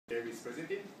Gabe is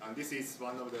presenting, and this is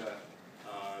one of the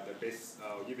best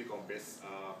UbiComp best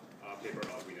paper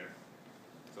winner.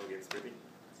 So Gabe is presenting.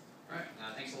 All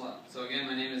right, thanks a lot. So again,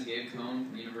 my name is Gabe Cohn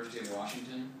from the University of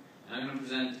Washington, and I'm going to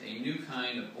present a new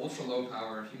kind of ultra-low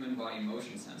power human body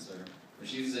motion sensor,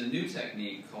 which uses a new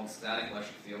technique called static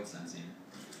electric field sensing.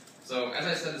 So as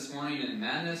I said this morning in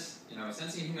Madness,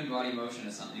 sensing human body motion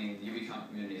is something the UbiComp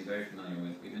community is very familiar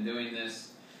with. We've been doing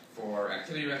this for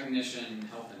activity recognition,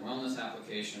 health and wellness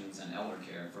applications, and elder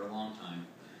care for a long time.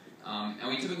 And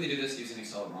we typically do this using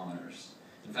accelerometers.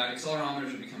 In fact,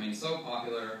 accelerometers are becoming so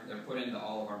popular, they're put into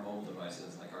all of our mobile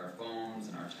devices, like our phones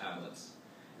and our tablets.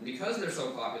 And because they're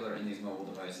so popular in these mobile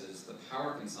devices, the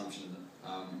power consumption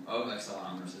of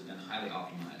accelerometers has been highly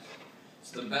optimized.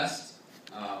 So the best,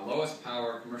 lowest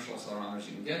power commercial accelerometers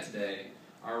you can get today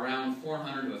are around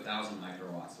 400 to 1,000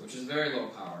 microwatts, which is very low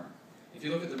power. If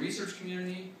you look at the research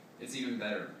community, it's even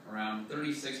better. Around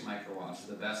 36 microwatts is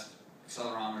the best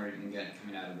accelerometer you can get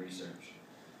coming out of research.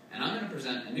 And I'm going to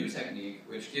present a new technique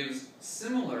which gives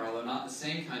similar, although not the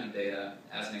same kind of data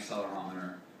as an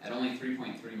accelerometer at only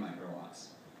 3.3 microwatts.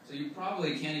 So you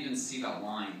probably can't even see that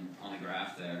line on the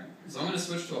graph there. So I'm going to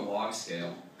switch to a log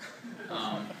scale.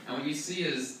 And what you see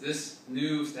is this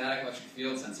new static electric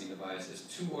field sensing device is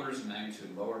 2 orders of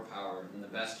magnitude lower power than the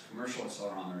best commercial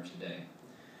accelerometer today.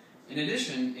 In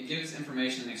addition, it gives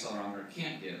information the accelerometer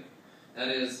can't give. That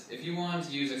is, if you wanted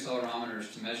to use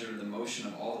accelerometers to measure the motion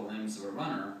of all the limbs of a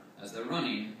runner as they're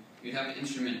running, you'd have to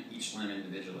instrument each limb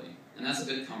individually. And that's a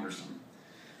bit cumbersome.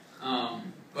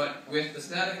 But with the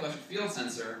static electric field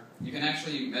sensor, you can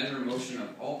actually measure motion of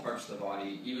all parts of the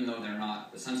body, even though they're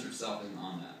not, the sensor itself isn't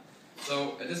on that.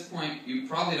 So at this point, you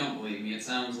probably don't believe me. It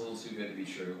sounds a little too good to be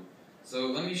true. So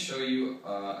let me show you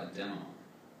a demo.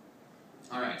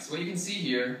 Alright, so what you can see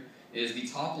here is the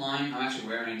top line. I'm actually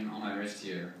wearing on my wrist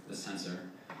here, this sensor.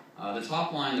 The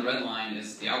top line, the red line,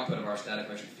 is the output of our static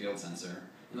electric field sensor.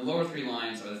 And the lower 3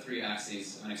 lines are the 3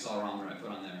 axes of an accelerometer I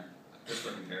put on there, just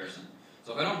for comparison.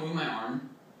 So if I don't move my arm,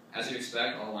 as you'd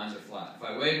expect, all the lines are flat. If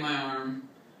I wave my arm,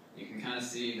 you can kind of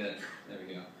see that, there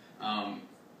we go.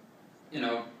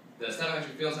 The static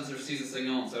electric field sensor sees the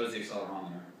signal, and so does the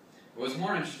accelerometer. But what's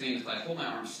more interesting is if I hold my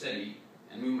arm steady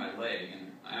and move my leg,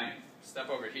 and I step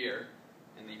over here,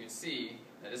 and you can see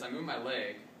that as I move my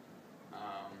leg, the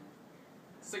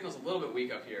signal's a little bit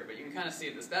weak up here, but you can kind of see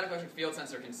the static electric field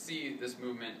sensor can see this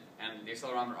movement, and the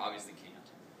accelerometer obviously can't.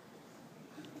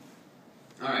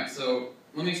 Alright, so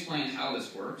let me explain how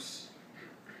this works.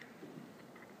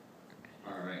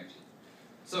 Alright.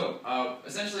 So,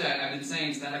 essentially I've been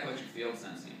saying static electric field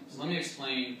sensing. So let me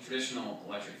explain traditional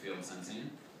electric field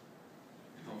sensing.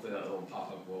 Hopefully that little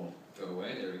pop-up will go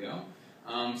away. There we go.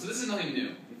 So this is nothing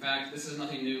new. In fact, this is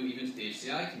nothing new even to the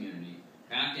HCI community.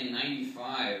 Back in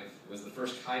 '95 was the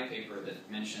first Chi paper that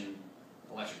mentioned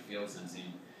electric field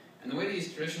sensing. And the way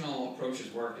these traditional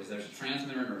approaches work is there's a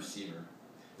transmitter and a receiver.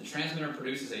 The transmitter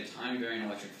produces a time-varying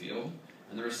electric field,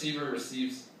 and the receiver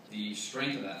receives the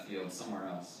strength of that field somewhere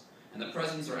else. And the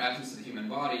presence or absence of the human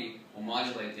body will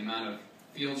modulate the amount of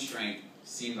field strength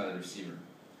seen by the receiver.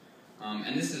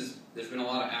 And there's been a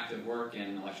lot of active work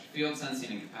in electric field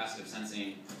sensing and capacitive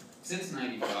sensing since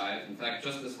 '95. In fact,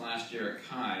 just this last year at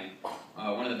Chi,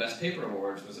 one of the best paper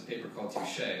awards was a paper called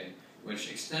Touche, which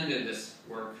extended this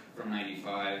work from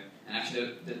 '95 and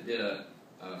actually did a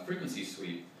frequency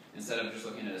sweep instead of just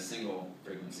looking at a single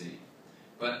frequency.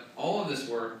 But all of this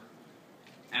work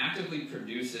actively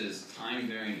produces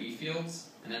time-varying E-fields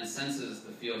and then senses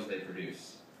the fields they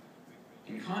produce.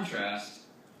 In contrast,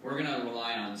 we're going to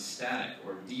rely on static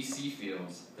or DC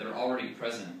fields that are already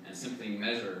present and simply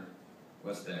measure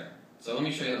what's there. So let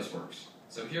me show you how this works.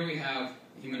 So here we have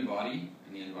the human body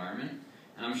and the environment,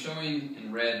 and I'm showing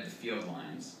in red the field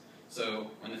lines.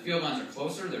 So when the field lines are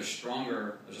closer, there's a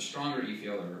stronger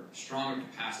E-field or stronger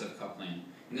capacitive coupling.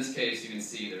 In this case, you can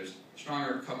see there's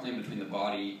stronger coupling between the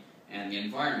body and the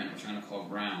environment, which I'm going to call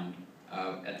ground,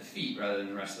 at the feet rather than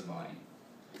the rest of the body.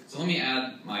 So let me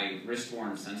add my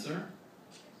wrist-worn sensor.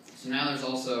 So now there's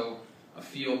also a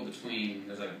field between,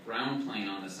 there's a ground plane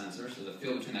on the sensor, so there's a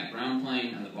field between that ground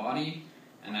plane and the body,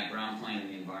 and that ground plane and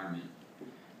the environment.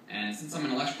 And since I'm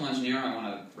an electrical engineer, I want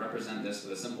to represent this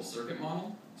with a simple circuit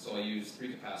model, so I'll use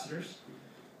 3 capacitors.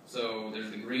 So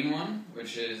there's the green one,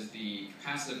 which is the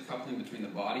capacitive coupling between the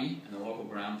body and the local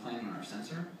ground plane on our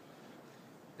sensor.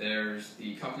 There's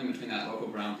the coupling between that local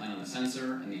ground plane on the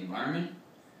sensor and the environment,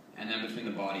 and then between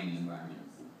the body and the environment.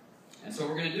 And so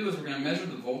what we're going to do is we're going to measure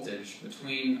the voltage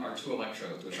between our 2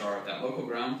 electrodes, which are that local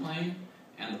ground plane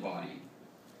and the body.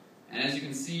 And as you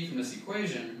can see from this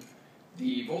equation,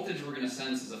 the voltage we're going to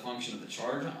sense is a function of the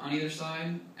charge on either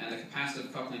side and the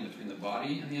capacitive coupling between the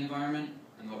body and the environment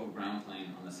and the local ground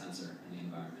plane on the sensor and the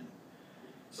environment.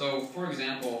 So, for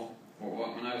example,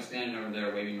 when I was standing over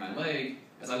there waving my leg,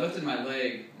 as I lifted my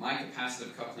leg, my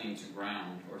capacitive coupling to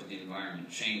ground or to the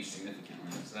environment changed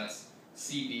significantly. So that's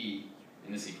CB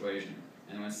in this equation.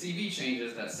 And when CB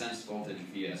changes, that sensed voltage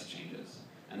Vs changes.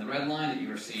 And the red line that you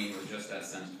were seeing was just that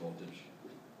sensed voltage.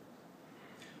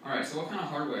 Alright, so what kind of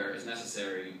hardware is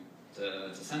necessary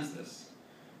to sense this?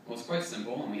 Well, it's quite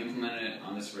simple, and we implemented it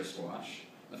on this wristwatch.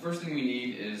 The first thing we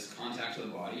need is contact to the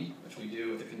body, which we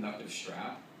do with a conductive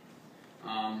strap.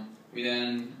 We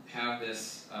then have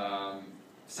this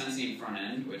sensing front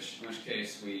end, in which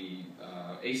case we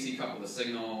AC couple the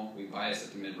signal, we bias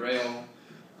it to mid-rail,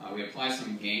 we apply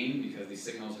some gain because these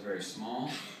signals are very small,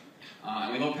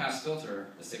 and we low-pass filter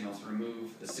the signal to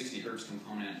remove the 60 Hz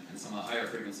component and some of the higher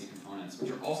frequency components,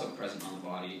 which are also present on the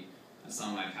body, as some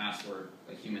of my past work,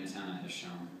 like human antenna, has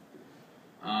shown.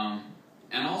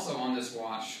 And also on this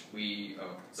watch,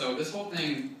 so this whole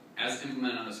thing, as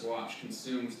implemented on this watch,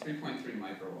 consumes 3.3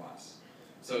 microwatts.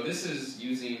 So this is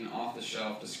using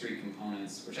off-the-shelf discrete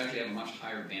components, which actually have a much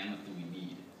higher bandwidth than we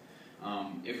need.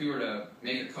 If we were to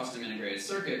make a custom integrated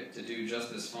circuit to do just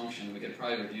this function, we could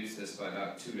probably reduce this by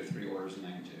about 2 to 3 orders of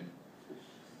magnitude.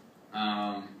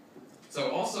 So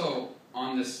also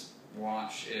on this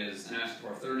watch is an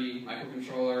MS430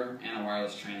 microcontroller and a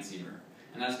wireless transceiver.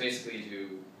 And that's basically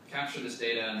to capture this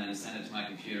data and then send it to my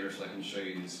computer so I can show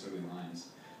you these squiggly lines.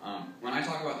 When I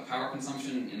talk about the power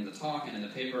consumption in the talk and in the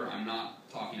paper, I'm not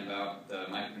talking about the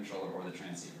microcontroller or the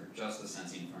transceiver, just the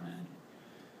sensing front end.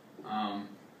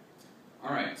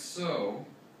 Alright, so,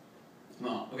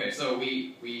 so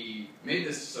we made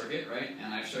this circuit, right,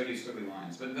 and I've showed you squiggly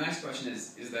lines. But the next question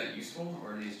is that useful,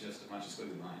 or are these just a bunch of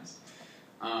squiggly lines?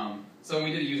 So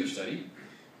we did a user study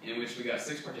in which we got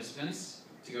 6 participants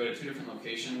to go to 2 different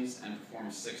locations and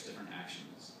perform 6 different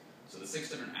actions. So the 6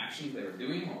 different actions they were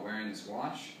doing while wearing this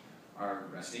watch are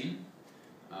resting,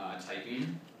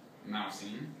 typing,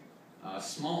 mousing,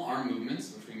 small arm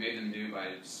movements, which we made them do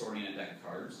by sorting a deck of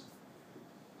cards,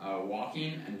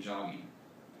 walking, and jogging.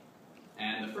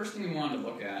 And the first thing we wanted to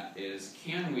look at is,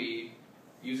 can we,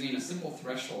 using a simple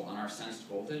threshold on our sensed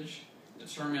voltage,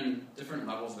 determine different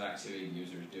levels of activity the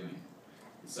user is doing?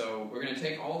 So we're going to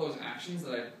take all those actions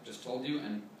that I just told you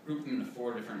and group them into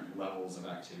 4 different levels of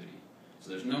activity. So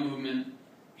there's no movement,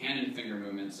 hand and finger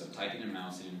movements, so typing and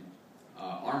mousing,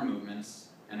 arm movements,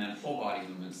 and then whole body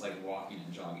movements like walking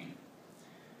and jogging.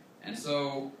 And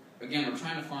so, again, we're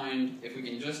trying to find if we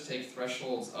can just take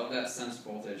thresholds of that sensed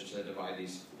voltage to divide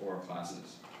these 4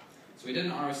 classes. So we did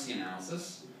an ROC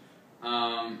analysis,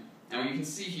 and what you can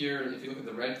see here, if you look at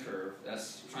the red curve,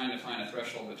 that's trying to find a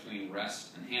threshold between rest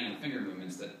and hand and finger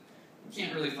movements that you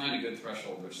can't really find a good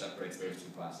threshold which separates those 2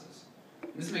 classes.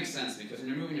 And this makes sense because when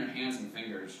you're moving your hands and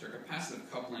fingers, your capacitive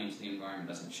coupling to the environment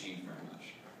doesn't change very much.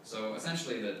 So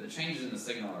essentially, the changes in the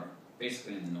signal are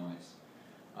basically in the noise.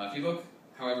 If you look,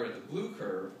 however, at the blue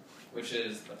curve, which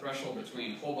is the threshold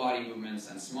between whole body movements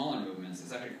and smaller movements,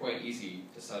 it's actually quite easy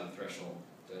to set a threshold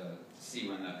to see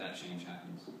when that change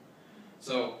happens.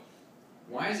 So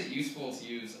why is it useful to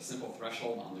use a simple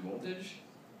threshold on the voltage?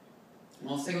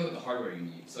 Well, let's take a look at the hardware you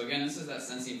need. So again, this is that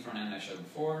sensing front end I showed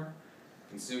before.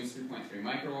 Consumes 3.3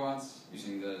 microwatts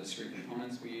using the discrete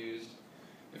components we used.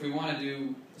 If we want to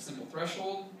do a simple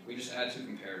threshold, we just add 2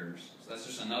 comparators. So that's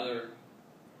just another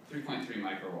 3.3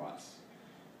 microwatts.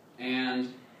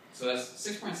 And so that's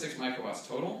 6.6 microwatts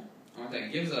total. And what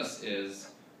that gives us is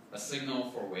a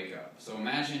signal for wake up. So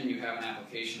imagine you have an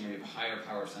application where you have a higher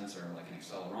power sensor, like an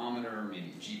accelerometer,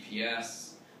 maybe a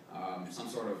GPS, some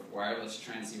sort of wireless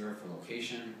transceiver for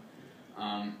location.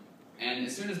 And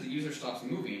as soon as the user stops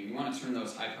moving, you want to turn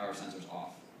those high power sensors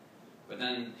off. But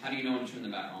then, how do you know when to turn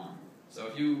them back on? So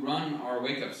if you run our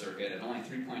wake-up circuit at only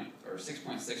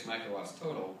 6.6 microwatts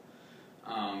total,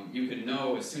 you could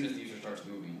know as soon as the user starts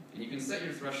moving. And you can set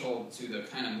your threshold to the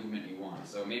kind of movement you want.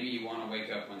 So maybe you want to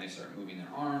wake up when they start moving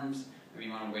their arms. Maybe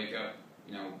you want to wake up,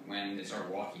 when they start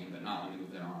walking, but not when they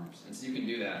move their arms. And so you can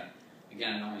do that,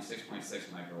 again, at only 6.6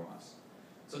 microwatts.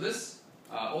 So this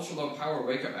ultra-low power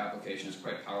wake-up application is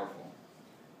quite powerful.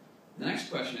 The next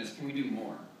question is, can we do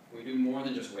more? Can we do more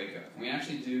than just wake up? Can we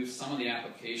actually do some of the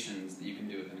applications that you can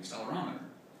do with an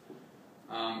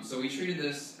accelerometer? So we treated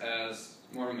this as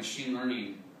more of a machine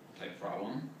learning type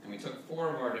problem, and we took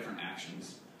 4 of our different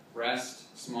actions: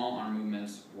 rest, small arm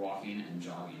movements, walking, and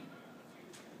jogging.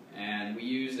 And we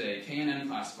used a K&N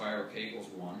classifier where K equals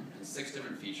 1, and 6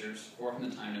 different features, 4 from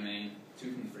the time domain,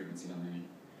 2 from the frequency domain.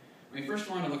 We first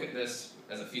want to look at this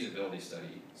as a feasibility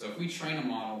study. So if we train a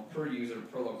model per user,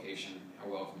 per location, how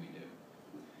well can we do?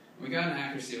 And we got an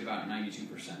accuracy of about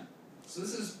 92%. So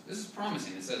this is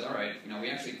promising. It says, all right, we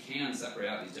actually can separate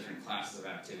out these different classes of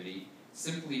activity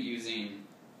simply using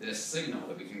this signal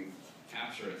that we can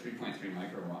capture at 3.3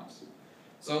 microwatts.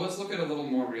 So let's look at a little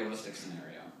more realistic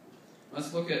scenario.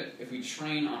 Let's look at if we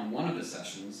train on one of the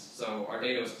sessions. So our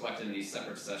data was collected in these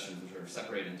separate sessions, which are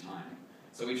separated in time.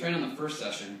 So we train on the first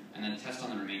session and then test on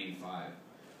the remaining 5.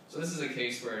 So this is a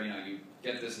case where you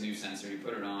get this new sensor, you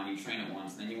put it on, you train it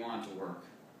once, then you want it to work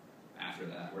after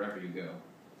that, wherever you go.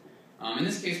 In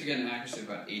this case, we get an accuracy of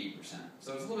about 80%.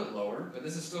 So it's a little bit lower, but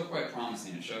this is still quite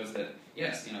promising. It shows that,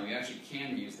 yes, we actually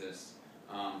can use this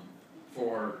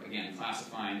for, again,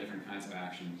 classifying different kinds of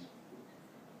actions.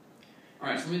 All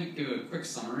right, so let me give a quick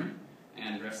summary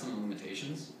and address some of the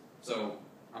limitations. So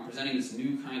I'm presenting this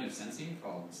new kind of sensing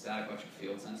called static electric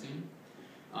field sensing.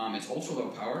 It's ultra low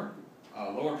power,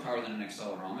 lower power than an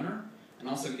accelerometer, and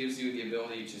also gives you the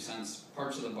ability to sense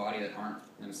parts of the body that aren't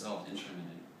themselves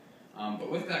instrumented.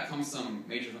 But with that comes some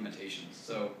major limitations.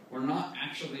 So we're not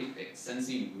actually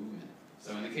sensing movement.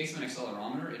 So in the case of an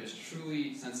accelerometer, it is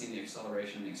truly sensing the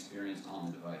acceleration experienced on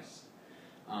the device.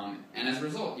 And as a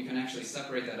result, you can actually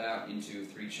separate that out into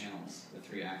 3 channels, the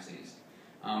 3 axes.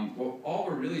 All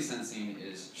we're really sensing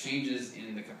is changes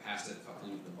in the capacitive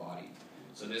coupling of the body.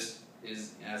 So this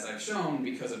is, as I've shown,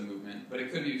 because of movement, but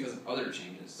it could be because of other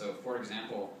changes. So for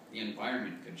example, the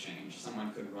environment could change.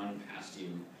 Someone could run past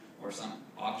you, or some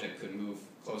object could move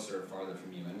closer or farther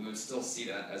from you, and we would still see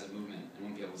that as a movement and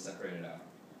wouldn't be able to separate it out.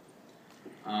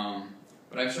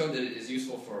 But I've showed that it is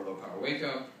useful for low power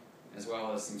wake-up, as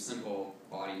well as some simple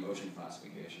body motion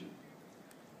classification.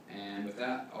 And with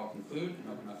that, I'll conclude and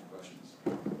open up for questions.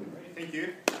 Great, thank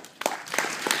you.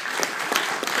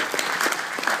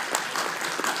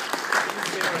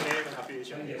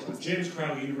 Yes, James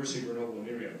Crowley, University of Grenoble in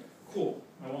Miriam. Cool,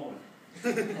 I want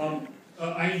one.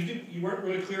 You weren't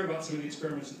really clear about some of the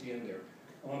experiments at the end there.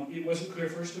 It wasn't clear,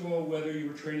 first of all, whether you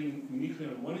were training uniquely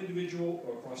on one individual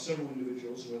or across several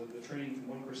individuals, or whether the training from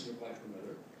one person applied to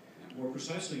another. More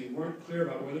precisely, you weren't clear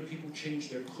about whether people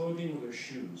changed their clothing or their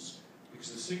shoes,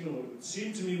 because the signal, it would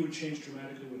seem to me, would change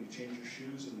dramatically when you change your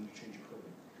shoes and when you change your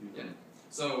clothing. Yeah.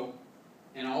 So,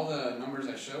 in all the numbers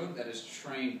I showed, that is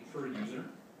trained per user.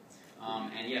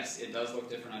 And yes, it does look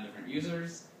different on different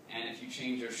users, and if you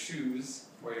change your shoes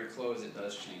or your clothes, it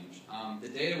does change. The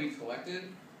data we collected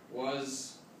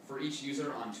was for each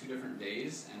user on 2 different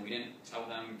days, and we didn't tell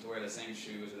them to wear the same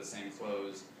shoes or the same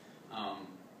clothes.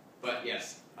 But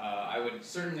yes, I would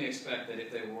certainly expect that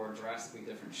if they wore drastically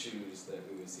different shoes, that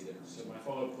we would see differences. So my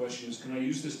follow-up question is, can I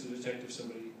use this to detect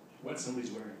what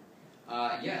somebody's wearing?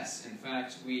 Yes, in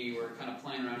fact, we were kind of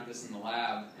playing around with this in the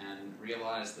lab and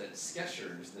realized that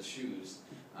Skechers, the shoes,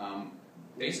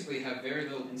 basically have very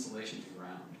little insulation to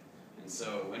ground. And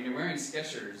so when you're wearing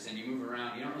Skechers and you move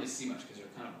around, you don't really see much because you're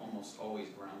kind of almost always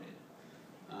grounded.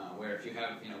 Where if you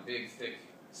have big, thick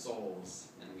soles,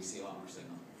 then we see a lot more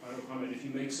signal. Final comment, if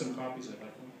you make some copies, I'd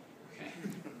like one. Okay.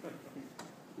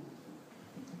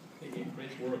 Hey Gabe,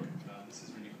 great work. This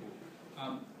is really cool.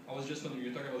 I was just wondering,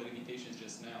 you were talking about the limitations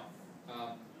just now.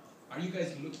 Are you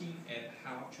guys looking at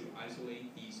how to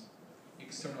isolate these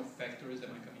external factors that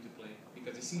might come into play?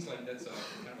 Because it seems like that's a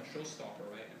kind of a showstopper,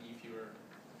 right? I mean, if you're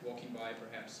walking by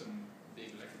perhaps some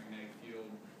big electromagnetic field,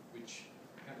 which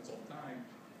happens all the time,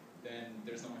 then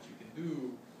there's not much you can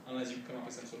do unless you come up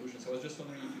with some solution. So I was just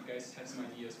wondering if you guys had some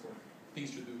ideas for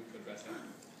things to do to address that.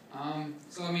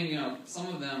 So I mean, some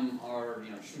of them are,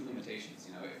 true limitations.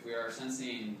 If we are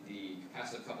sensing the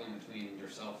capacitive coupling between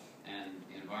yourself and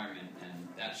the environment, and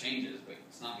that changes, but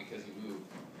it's not because you move,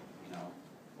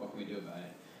 what can we do about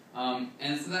it?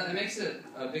 And so that makes it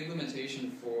a big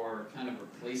limitation for kind of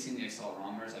replacing the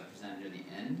accelerometers I presented near the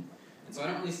end. And so I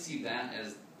don't really see that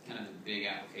as kind of the big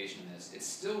application of this. It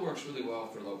still works really well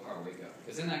for low power wake up,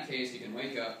 because in that case you can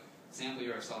wake up, sample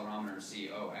your accelerometer and see,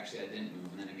 oh, actually I didn't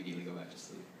move, and then immediately go back to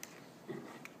sleep.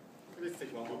 Let's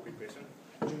take one more quick question.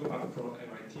 Jingle back from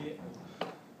MIT.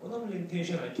 One of the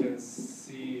limitations I can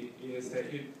see is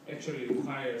that it actually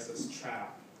requires a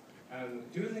strap. And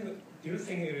do you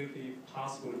think it would be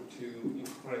possible to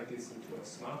incorporate this into a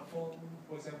smartphone,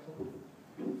 for example?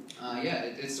 Yeah,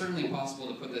 it's certainly possible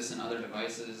to put this in other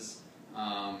devices.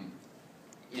 As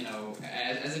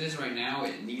it is right now,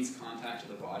 it needs contact to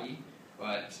the body,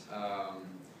 but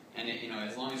and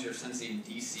as long as you're sensing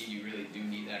DC, you really do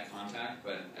need that contact.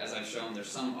 But as I've shown, there's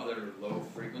some other low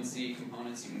frequency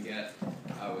components you can get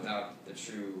without the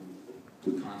true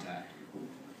contact.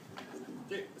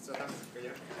 Okay, so that's